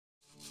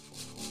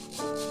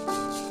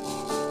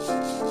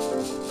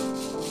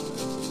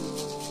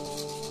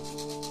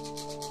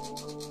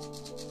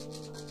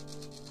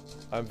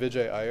I'm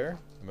Vijay Iyer.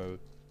 I'm a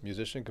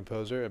musician,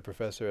 composer, and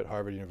professor at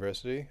Harvard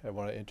University. I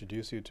want to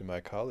introduce you to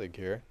my colleague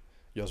here,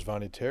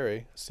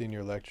 Yosvany,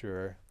 senior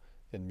lecturer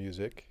in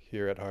music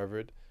here at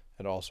Harvard,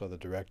 and also the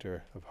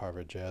director of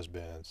Harvard Jazz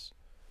Bands.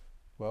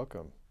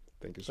 Welcome.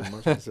 Thank you so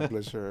much. It's a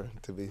pleasure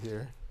to be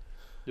here.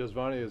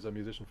 Yosvany is a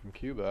musician from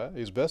Cuba.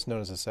 He's best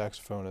known as a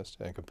saxophonist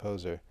and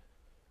composer,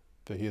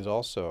 but he is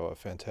also a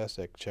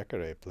fantastic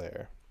Shekere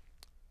player.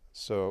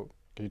 So,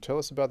 can you tell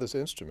us about this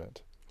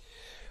instrument?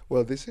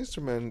 Well, this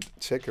instrument,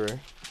 Shekere,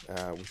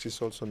 which is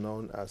also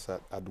known as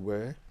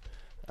adwe,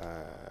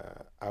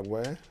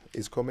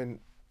 is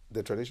coming,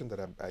 the tradition that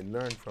I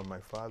learned from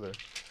my father,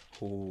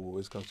 who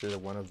is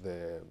considered one of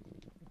the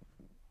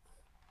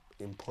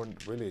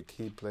important, really a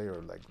key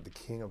player, like the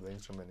king of the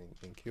instrument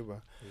in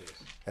Cuba.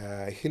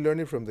 Yes. He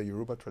learned it from the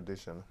Yoruba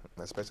tradition,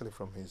 especially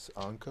from his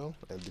uncle,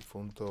 El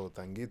Difunto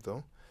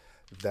Tanguito,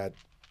 that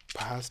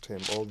passed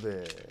him all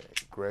the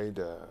great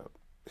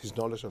his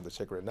knowledge of the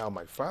Shekere. Now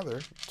my father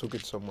took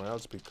it somewhere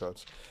else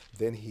because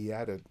then he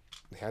added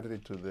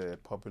it to the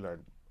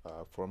popular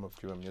form of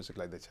Cuban music,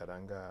 like the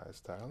charanga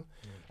style,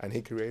 and he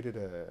created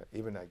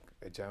even a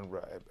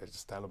genre, a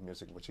style of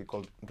music which he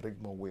called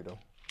ritmo güiro.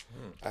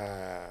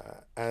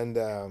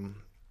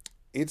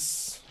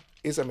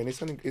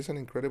 It's an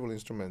incredible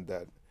instrument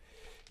that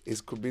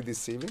could be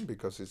deceiving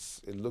because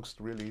it looks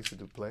really easy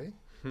to play.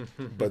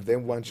 But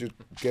then once you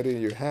get it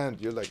in your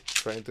hand, you're like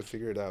trying to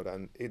figure it out,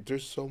 and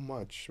there's so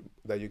much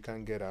that you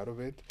can get out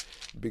of it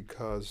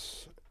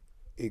because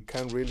it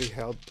can really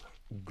help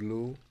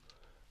glue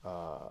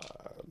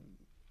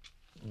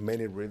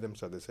many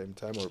rhythms at the same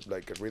time, or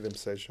like a rhythm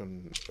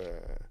session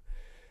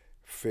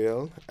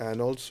feel,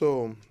 and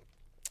also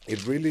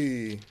it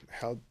really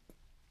helped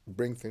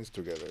bring things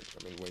together.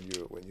 I mean,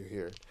 when you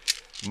hear it.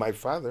 My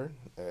father,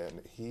 and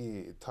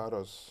he taught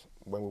us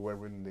when we were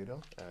really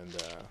little, and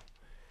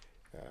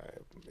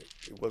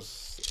it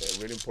was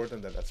really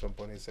important that at some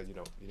point he said, you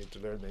need to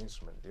learn the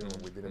instrument.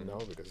 We didn't know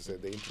because he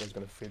said the instrument's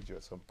going to fit you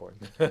at some point.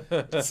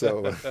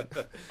 So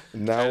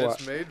now and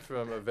it's made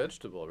from a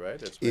vegetable, right?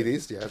 It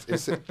is, yes.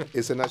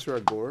 It's a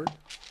natural gourd,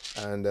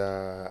 and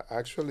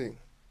actually,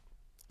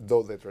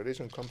 though the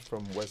tradition comes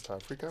from West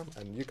Africa,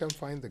 and you can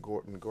find the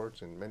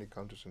gourds in many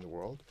countries in the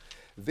world,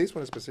 this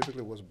one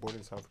specifically was born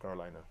in South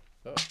Carolina.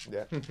 Oh.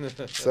 Yeah.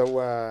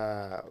 So,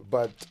 I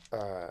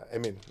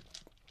mean,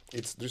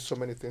 there's so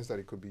many things that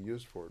it could be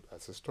used for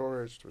as a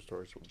storage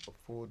of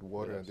food,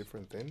 water, and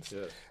different things.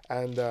 Yes.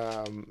 And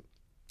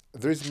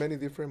there's many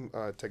different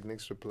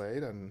techniques to play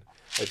it, and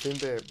I think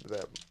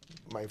that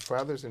my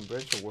father's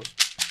invention was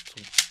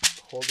to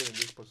hold it in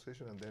this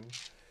position and then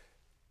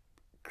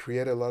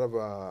create a lot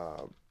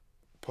of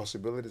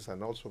possibilities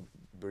and also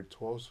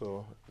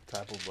virtuoso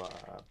type of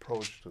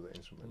approach to the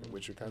instrument,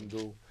 which you can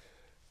do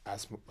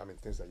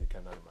things that you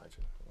cannot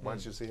imagine.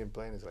 Once you see him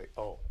playing, it's like,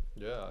 oh,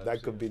 yeah,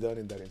 that could be done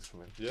in that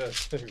instrument.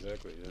 Yes,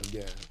 exactly.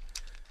 Yeah.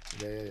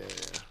 Yeah.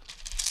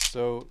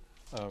 So,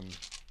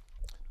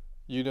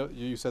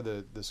 you said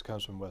that this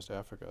comes from West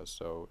Africa,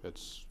 so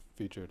it's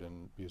featured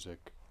in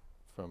music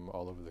from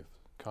all over the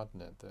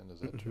continent. Then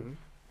is that true?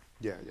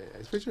 Yeah.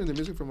 It's featured in the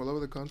music from all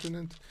over the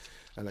continent,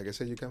 and like I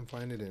said, you can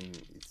find it in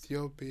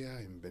Ethiopia,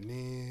 in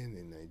Benin,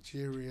 in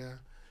Nigeria,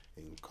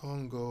 in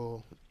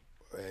Congo,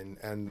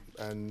 and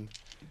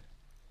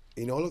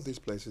in all of these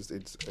places,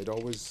 it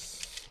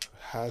always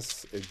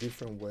has a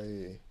different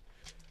way.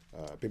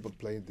 People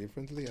play it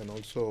differently, and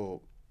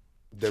also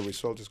the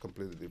result is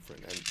completely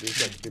different. And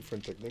these are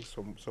different techniques.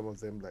 Some of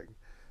them like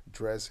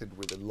dress it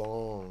with a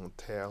long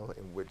tail,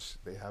 in which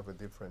they have a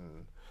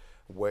different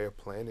way of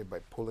playing it by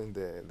pulling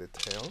the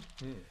tail.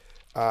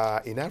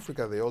 In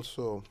Africa, they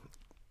also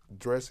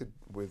dress it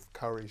with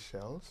cowrie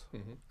shells,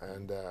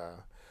 and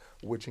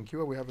which in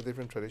Cuba we have a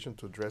different tradition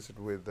to dress it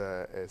with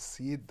a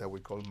seed that we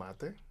call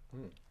mate.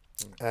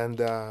 And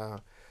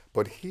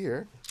but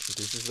here,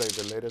 this is like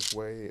the latest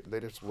way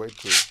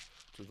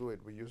to do it.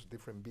 We use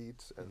different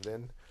beads, and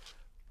then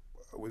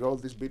with all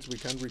these beads we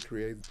can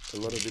recreate a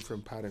lot of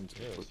different patterns.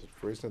 Yes.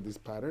 For instance, this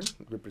pattern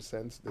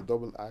represents the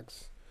double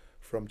axe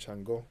from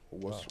Chango, who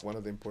was one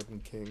of the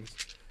important kings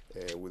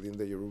within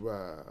the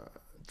Yoruba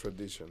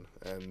tradition,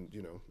 and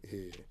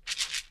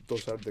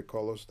those are the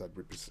colors that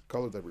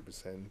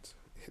represent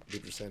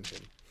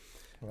him.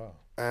 Wow.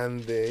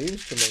 And the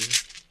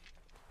instrument,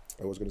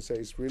 I was going to say,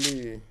 is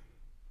really,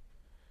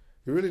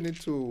 you really need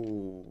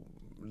to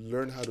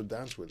learn how to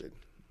dance with it.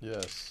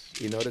 Yes.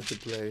 In order to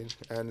play,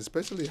 and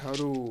especially how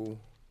to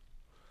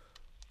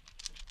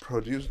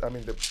produce. I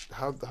mean,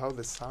 how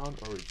the sound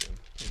origin,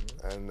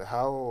 and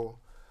how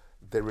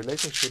the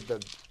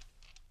relationship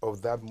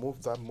of that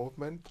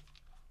movement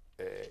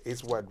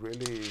is what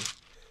really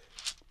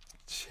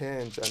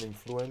change and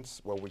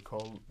influence what we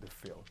call the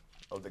feel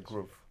of the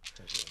groove.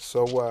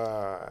 So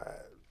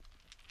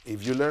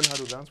if you learn how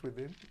to dance with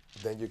it,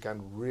 then you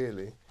can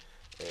really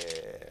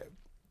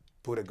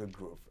put a good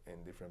groove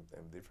in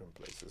different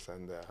places.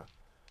 And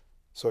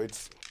So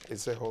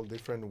it's a whole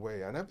different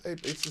way, and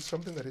it's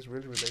something that is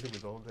really related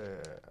with all the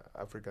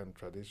African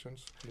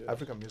traditions, Yes.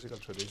 African musical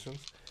traditions,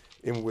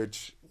 in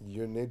which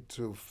you need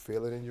to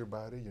feel it in your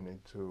body. You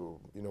need to,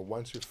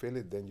 once you feel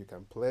it, then you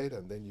can play it,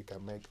 and then you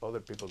can make other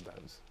people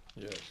dance.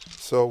 Yes.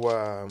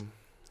 So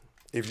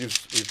if you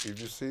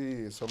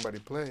see somebody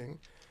playing,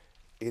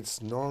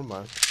 it's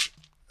normal,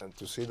 and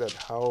to see that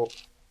how,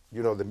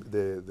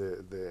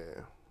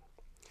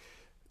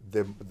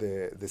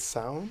 the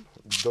sound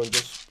don't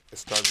just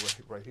start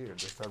right here.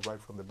 They start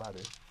right from the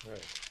body.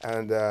 Right.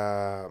 And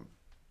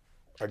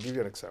I'll give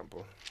you an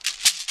example.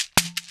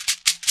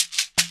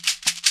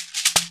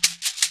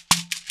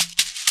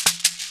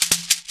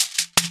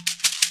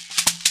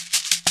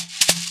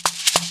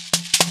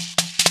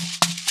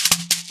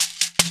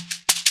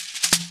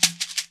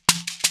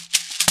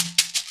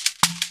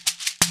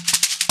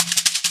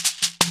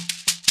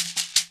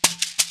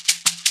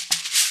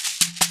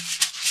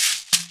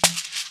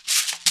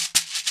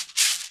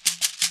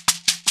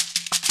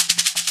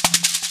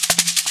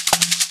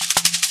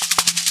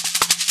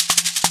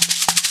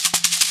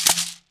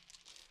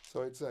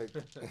 So it's like,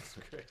 That's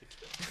great.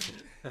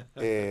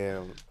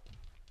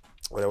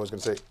 what I was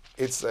gonna say,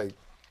 it's like,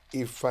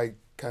 if I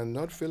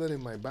cannot feel it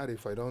in my body,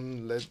 if I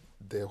don't let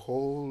the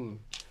whole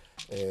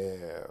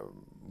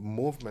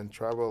movement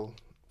travel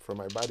from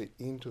my body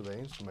into the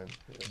instrument,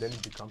 Yes. then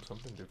it becomes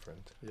something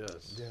different.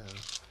 Yes. Yeah.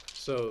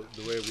 So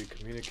the way we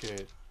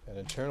communicate an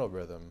internal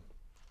rhythm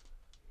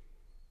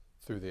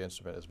through the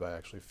instrument is by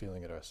actually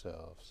feeling it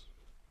ourselves.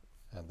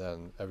 And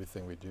then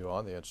everything we do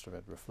on the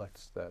instrument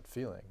reflects that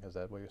feeling. Is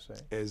that what you're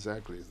saying?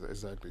 Exactly.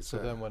 So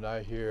then when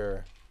I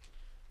hear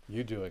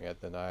you doing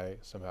it, then I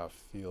somehow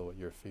feel what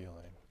you're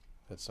feeling.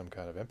 It's some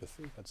kind of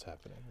empathy that's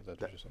happening. Is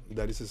that what you're saying?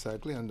 That is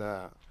exactly, and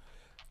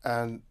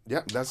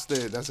yeah, that's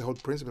the whole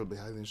principle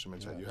behind the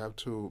instrument. Yeah. You have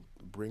to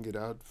bring it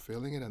out,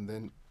 feeling it, and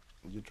then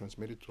you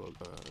transmit it to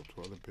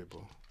other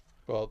people.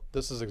 Well,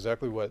 this is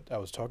exactly what I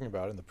was talking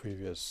about in the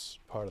previous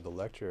part of the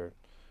lecture,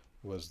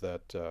 was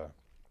that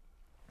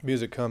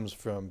music comes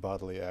from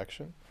bodily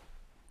action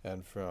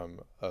and from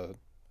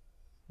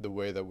the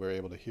way that we're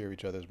able to hear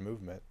each other's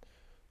movement.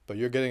 But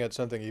you're getting at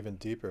something even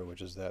deeper,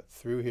 which is that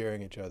through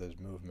hearing each other's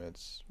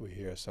movements, we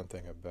hear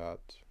something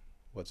about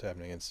what's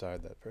happening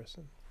inside that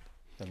person.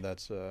 And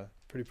that's a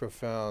pretty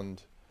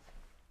profound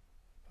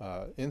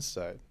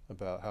insight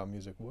about how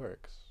music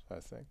works, I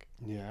think.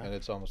 Yeah. And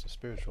it's almost a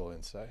spiritual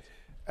insight.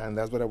 And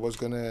that's what I was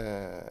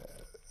gonna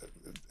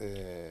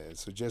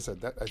suggest.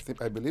 That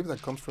I believe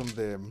that comes from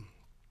the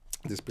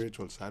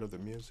spiritual side of the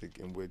music,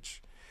 in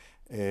which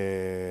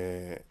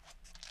the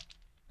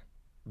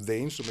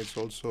instruments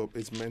also,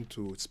 it's meant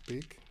to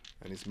speak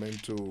and it's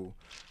meant to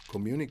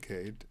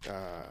communicate,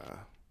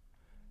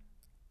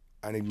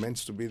 and it meant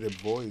to be the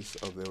voice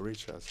of the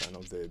orishas and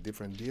of the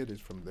different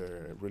deities from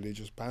their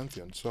religious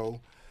pantheon.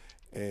 So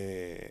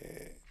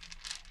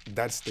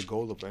that's the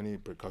goal of any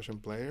percussion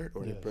player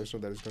or any Yes.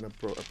 person that is going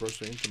to approach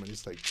the instrument.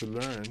 It's like to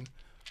learn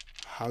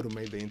how to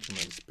make the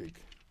instrument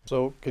speak.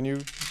 So can you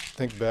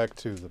think back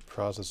to the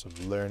process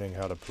of learning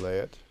how to play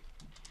it?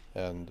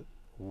 And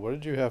what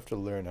did you have to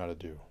learn how to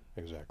do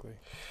exactly?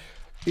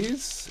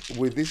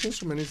 With this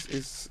instrument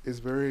is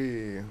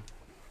very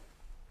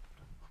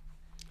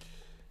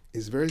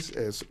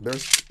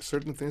there's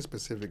certain things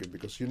specifically,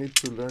 because you need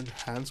to learn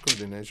hands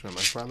coordination. And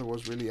my father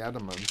was really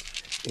adamant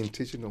in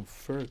teaching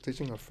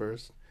us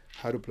first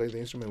how to play the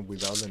instrument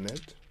without the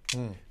net,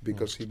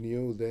 because he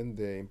knew then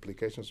the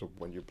implications of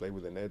when you play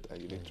with the net,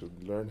 and you need to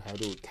learn how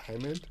to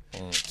time it.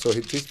 So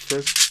he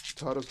first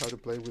taught us how to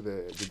play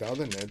without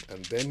the net,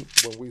 and then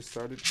when we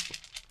started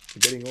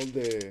getting all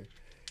the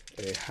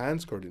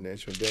hands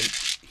coordination, then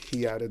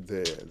he added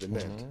the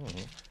net.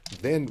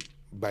 Then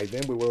by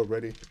then we were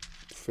already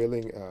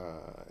feeling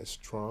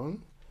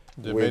strong.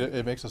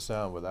 It makes a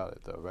sound without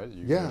it, though, right?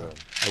 Yeah,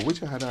 I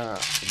wish I had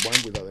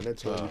one without the net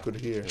so you could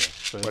hear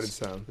So what it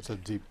sounds. It's a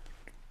deep.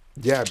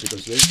 Yeah,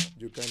 because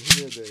you can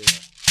hear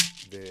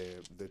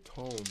the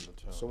tone.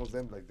 Some of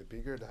them, like the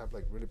bigger, they have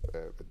like really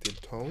a deep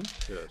tone.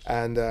 Yes.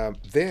 And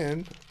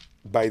then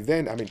by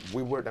then,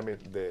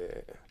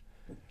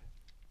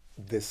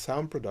 the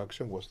sound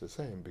production was the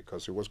same,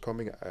 because it was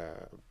coming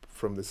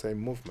from the same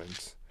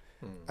movements.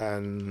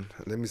 And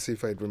let me see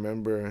if I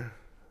remember.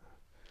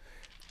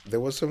 There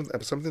was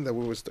something that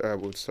we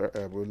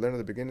would learn at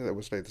the beginning that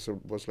was like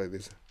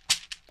this.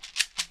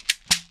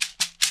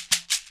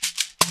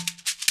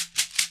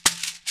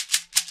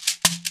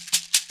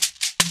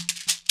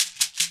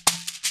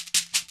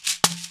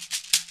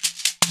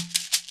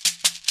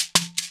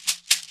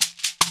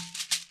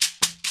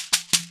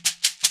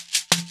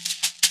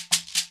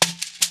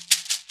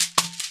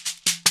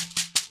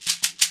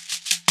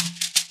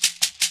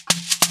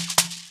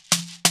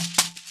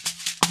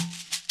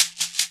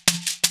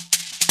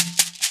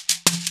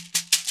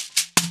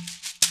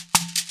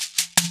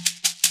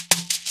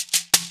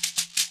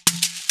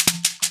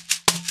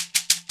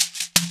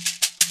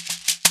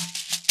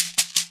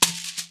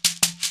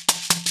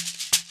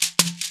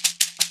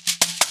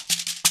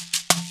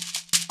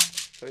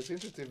 So it's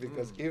interesting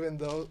because even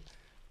though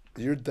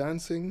you're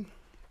dancing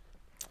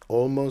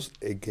almost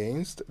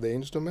against the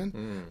instrument,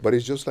 Mm. but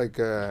it's just like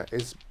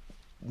it's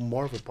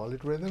more of a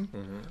polyrhythm,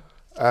 Mm-hmm.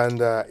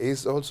 and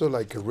it's also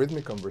like a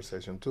rhythmic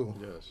conversation too,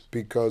 Yes.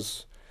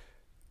 because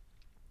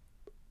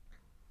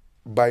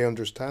by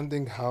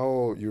understanding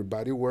how your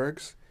body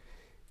works,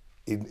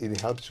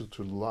 it helps you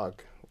to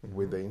lock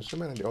with the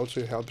instrument, and it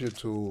also helps you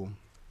to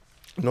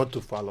not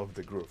to fall off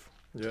the groove.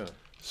 Yeah.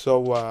 So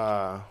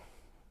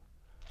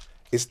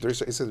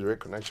it's a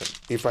direct connection.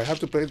 If I have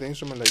to play the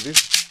instrument like this,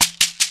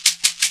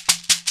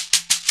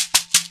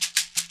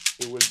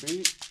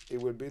 it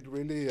will be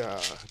really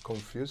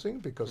confusing,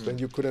 because then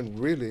you couldn't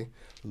really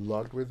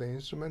lock with the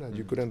instrument, and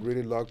you couldn't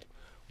really lock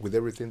with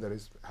everything that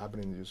is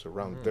happening in your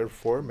surround.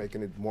 Therefore,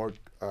 making it more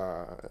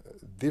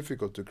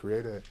difficult to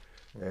create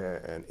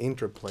an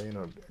interplay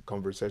or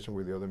conversation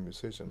with the other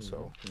musicians.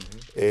 So,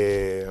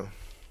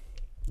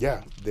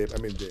 yeah,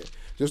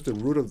 just the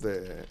root of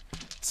the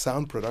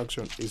sound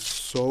production is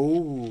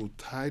so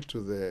tied to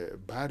the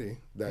body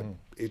that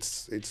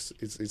it's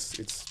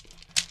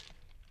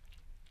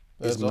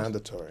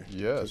mandatory.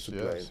 Yes, to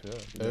play. yes,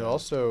 yeah. And it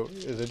also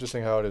is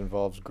interesting how it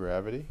involves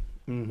gravity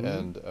Mm-hmm.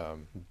 and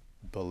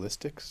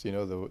ballistics. You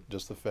know,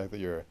 just the fact that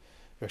you're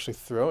actually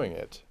throwing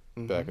it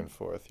back and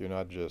forth. You're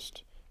not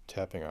just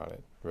tapping on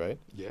it, right?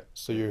 Yeah.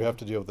 So you have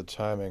to deal with the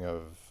timing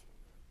of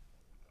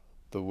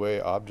the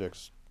way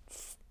objects,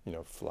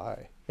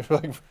 fly,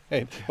 like,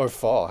 right? Or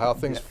fall. How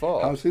things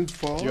fall. How things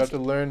fall. You have to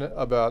learn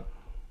about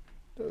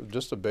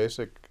just a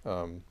basic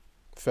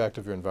fact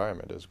of your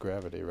environment is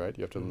gravity, right?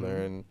 You have to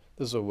learn.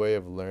 This is a way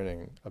of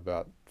learning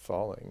about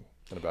falling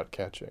and about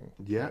catching.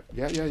 Yeah.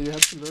 You have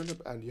to learn,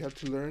 and you have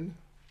to learn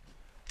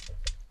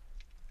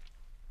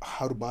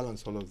how to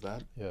balance all of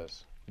that.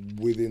 Yes.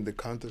 Within the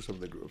context of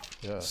the group.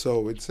 Yeah.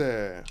 So it's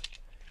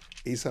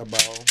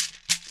about,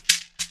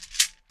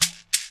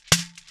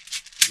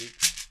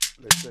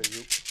 let's say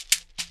you.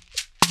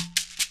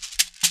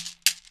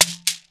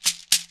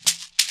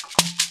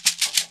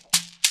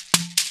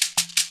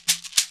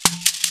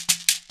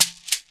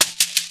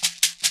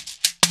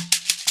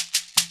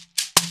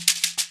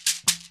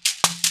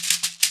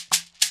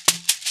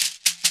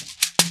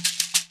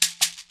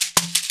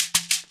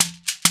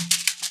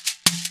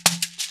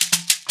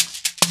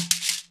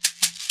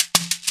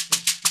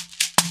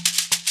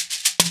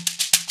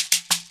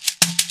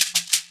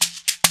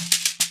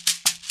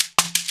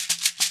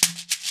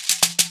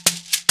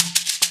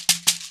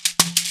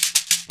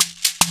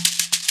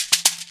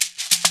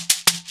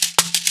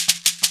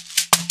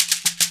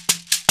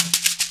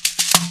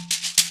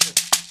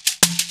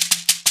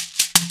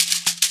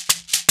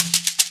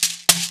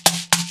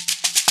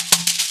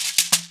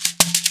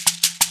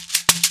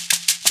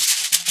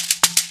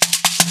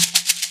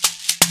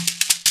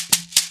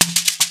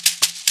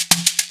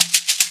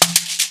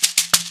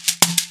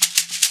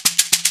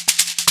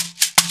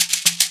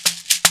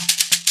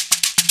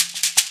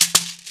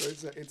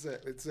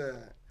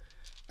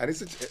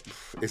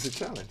 It's a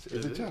challenge.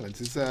 It's a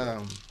challenge. It's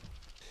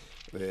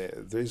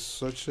there's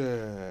such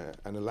an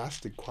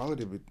elastic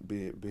quality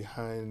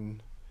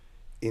behind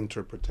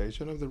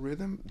interpretation of the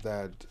rhythm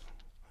that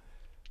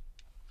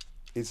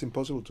it's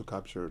impossible to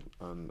capture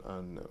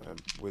on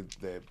with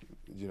the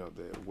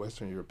the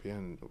Western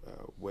European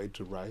way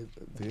to write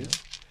this,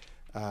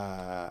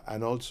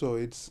 and also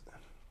it's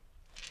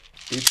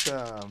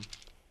how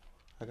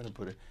can I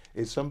put it?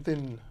 It's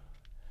something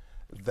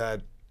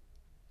that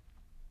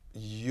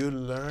you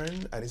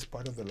learn, and it's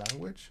part of the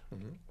language,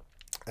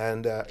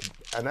 and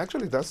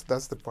actually that's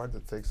the part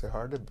that takes it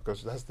harder,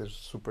 because that's the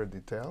super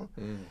detail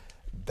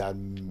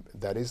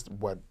that is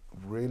what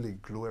really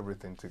glue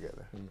everything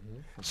together.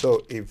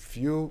 So if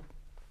you,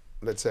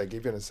 let's say, I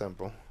give you an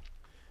example.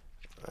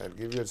 I'll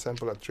give you an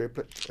example. A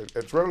triplet,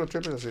 a regular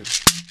triplet is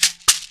it.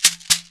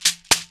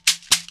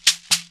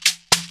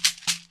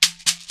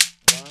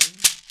 1,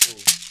 2,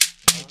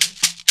 1,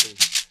 2.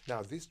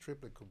 Now this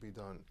triplet could be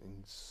done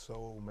in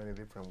so many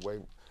different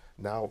ways.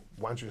 Now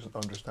once you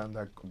understand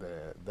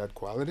that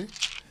quality,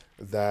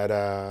 that's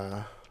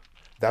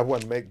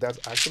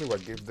actually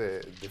what gives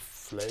the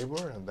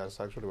flavor, and that's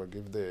actually what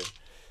gives the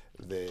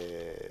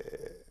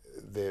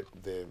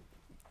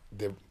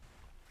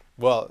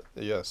Well,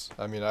 yes.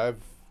 I mean,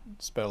 I've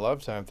spent a lot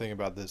of time thinking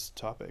about this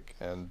topic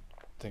and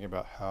thinking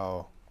about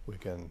how we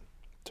can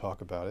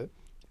talk about it.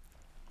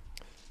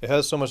 It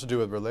has so much to do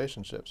with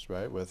relationships,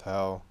 right? With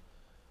how,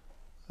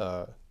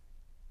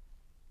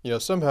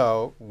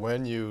 somehow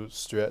when you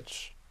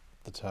stretch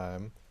the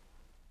time,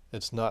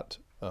 it's not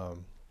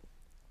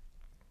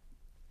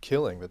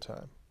killing the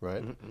time,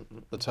 right?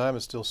 The time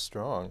is still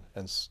strong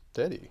and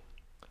steady.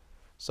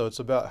 So it's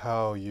about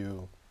how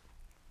you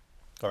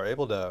are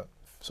able to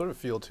sort of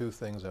feel two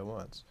things at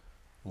once.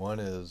 One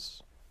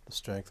is the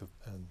strength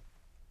and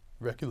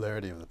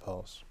regularity of the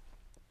pulse.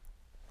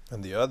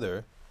 And the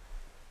other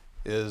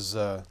is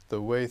the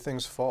way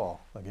things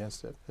fall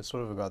against it. It's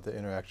sort of about the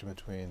interaction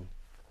between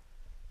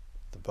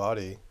the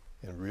body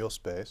in real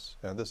space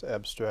and this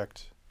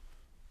abstract,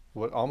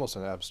 almost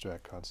an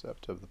abstract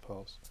concept of the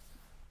pulse.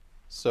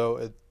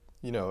 So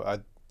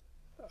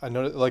I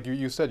know, like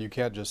you said, you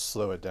can't just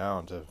slow it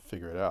down to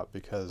figure it out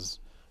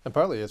and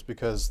partly it's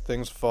because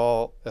things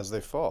fall as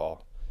they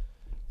fall.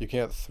 You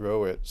can't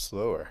throw it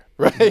slower,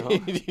 right? No.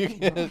 You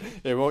can't.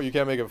 You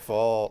can't make it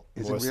fall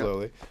more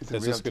slowly. It's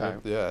in real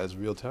time. It's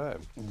real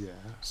time. Yeah.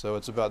 So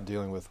it's about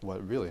dealing with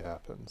what really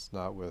happens,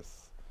 not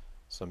with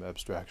some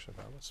abstraction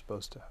about what's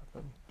supposed to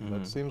happen.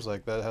 But it seems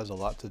like that has a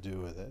lot to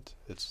do with it.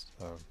 It's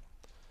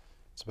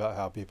about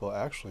how people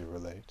actually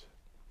relate,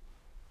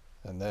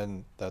 and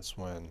then that's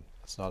when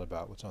it's not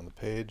about what's on the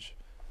page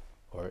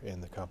or in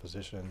the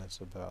composition. It's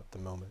about the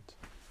moment.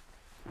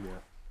 Yeah,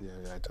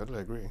 I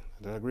totally agree.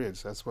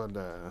 That's what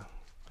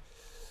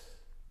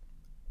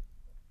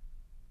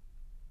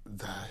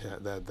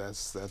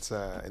that's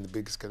in the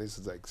big scale.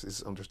 It's like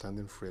it's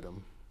understanding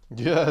freedom.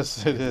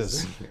 Yes, it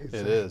is. It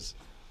is.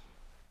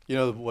 You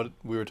know, what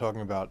we were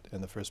talking about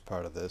in the first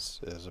part of this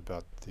is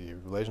about the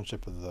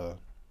relationship of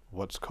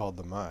what's called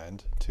the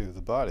mind to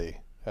the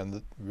body,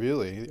 and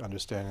really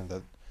understanding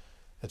that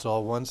it's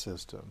all one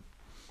system,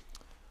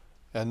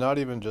 and not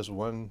even just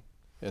one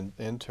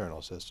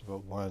internal system,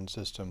 but one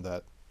system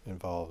that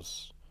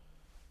involves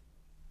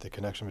the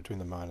connection between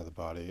the mind and the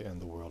body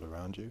and the world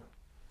around you,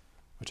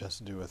 which has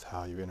to do with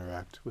how you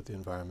interact with the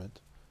environment,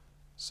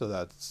 so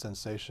that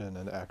sensation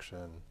and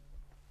action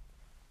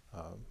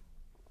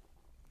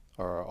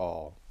are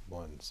all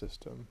one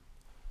system.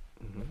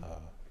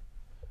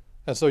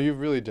 And so you've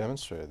really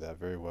demonstrated that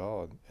very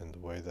well in the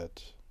way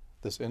that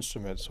this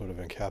instrument sort of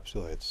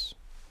encapsulates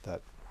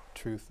that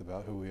truth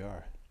about who we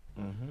are.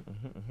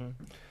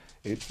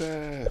 It's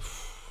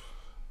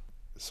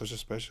such a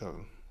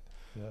special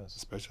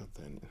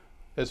thing.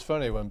 It's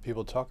funny when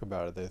people talk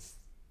about it.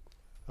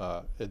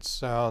 It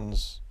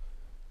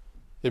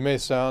may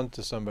sound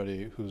to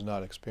somebody who's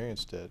not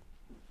experienced it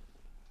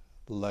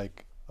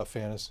like a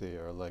fantasy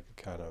or like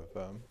a kind of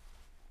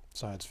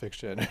science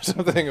fiction or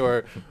something,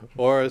 or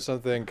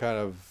something kind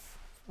of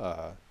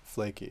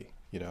flaky,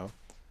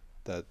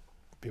 that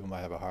people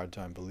might have a hard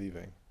time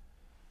believing.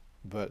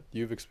 But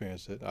you've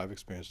experienced it. I've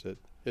experienced it.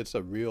 It's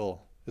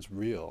real. It is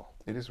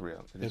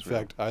real. In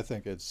fact, I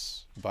think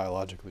it's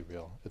biologically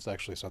real. It's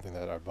actually something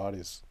that our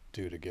bodies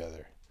do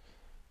together.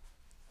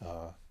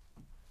 And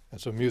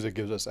so music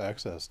gives us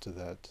access to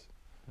that,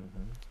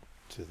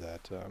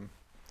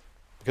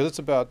 because it's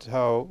about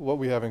what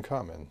we have in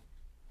common,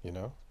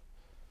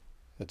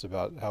 It's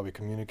about how we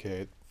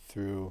communicate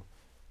through.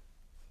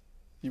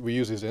 We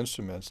use these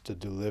instruments to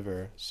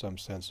deliver some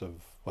sense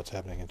of what's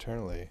happening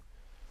internally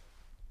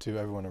to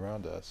everyone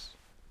around us.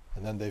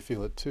 And then they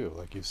feel it too,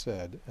 like you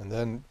said. And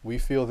then we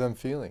feel them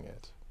feeling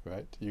it,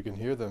 right? You can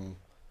hear them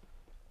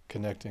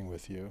connecting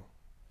with you.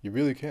 You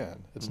really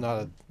can. It's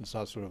not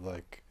sort of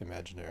like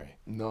imaginary.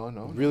 No.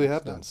 It really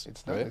happens.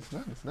 It's not. Right?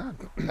 It's not.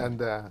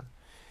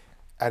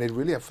 And it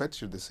really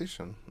affects your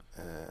decision.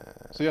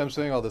 See, I'm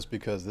saying all this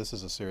because this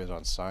is a series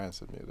on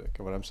science and music.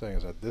 And what I'm saying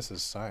is that this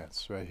is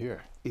science right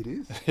here. It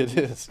is. It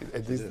is.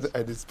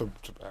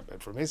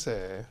 For me,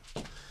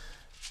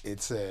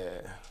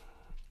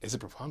 it's a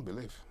profound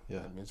belief. Yeah.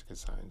 That music is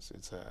science.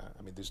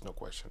 There's no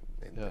question.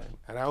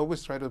 And I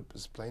always try to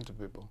explain to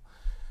people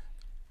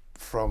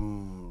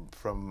from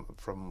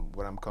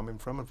where I'm coming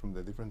from and from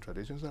the different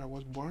traditions that I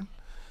was born,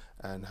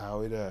 and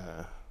how it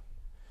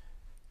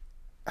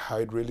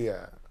really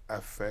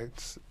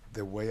affects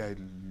the way I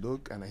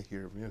look and I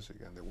hear music,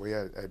 and the way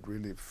I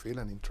really feel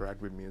and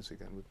interact with music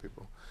and with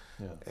people.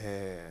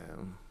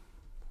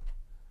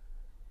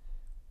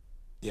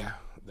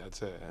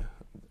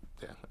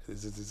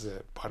 This is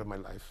a part of my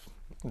life.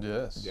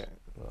 Yes. Yeah.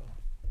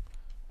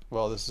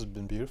 Well, this has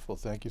been beautiful.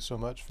 Thank you so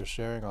much for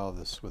sharing all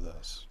this with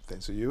us.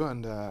 Thanks to you,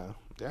 and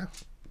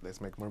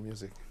let's make more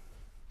music.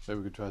 Maybe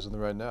we could try something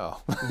right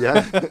now.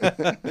 Yeah.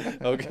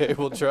 Okay,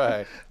 we'll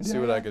try. See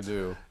what I can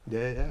do.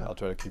 Yeah. I'll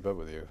try to keep up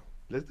with you.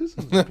 Let's do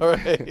something. All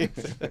right.